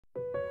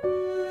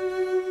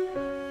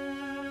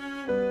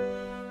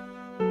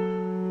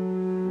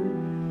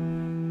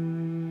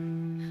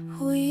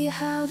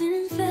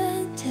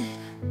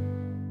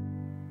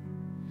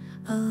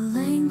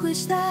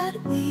that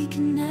we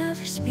can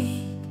never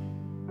speak,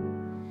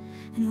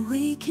 and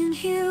we can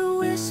hear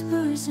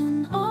whispers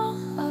in all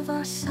of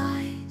our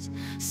sighs.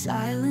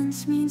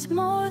 Silence means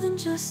more than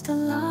just a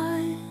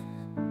line.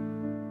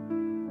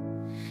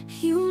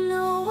 You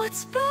know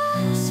what's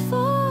best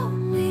for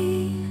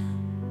me.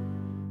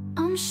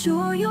 I'm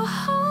sure your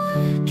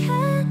heart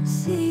can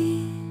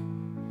see.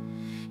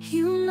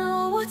 You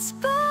know what's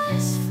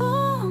best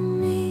for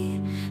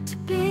me. To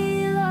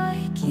be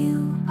like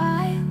you,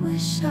 I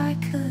wish I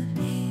could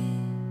be.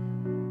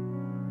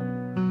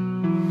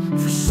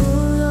 For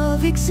sure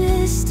love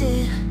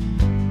existed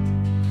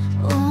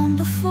long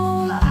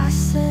before I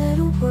said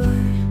a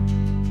word,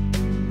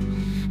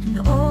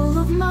 and all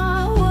of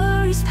my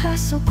worries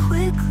pass so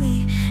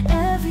quickly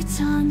every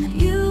time that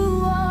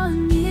you are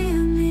near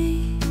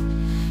me.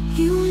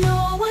 You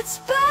know what's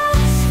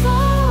best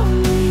for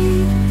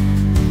me.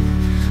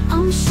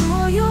 I'm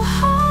sure your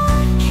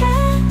heart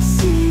can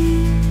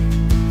see.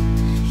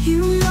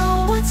 You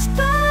know what's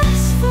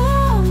best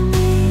for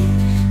me.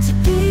 To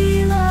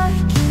be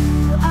like you,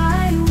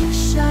 I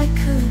wish I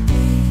could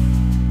be.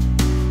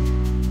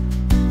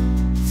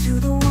 To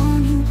the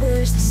one who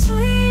bears the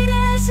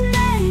sweetest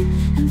name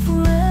and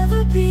forever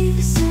be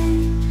the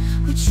same,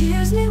 who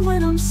cheers me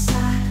when I'm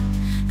sad,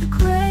 the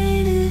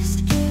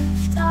greatest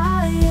gift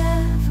I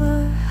ever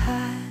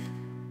had.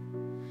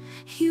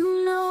 You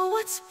know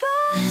what's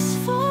best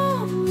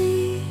for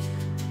me.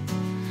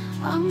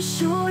 I'm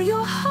sure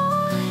your heart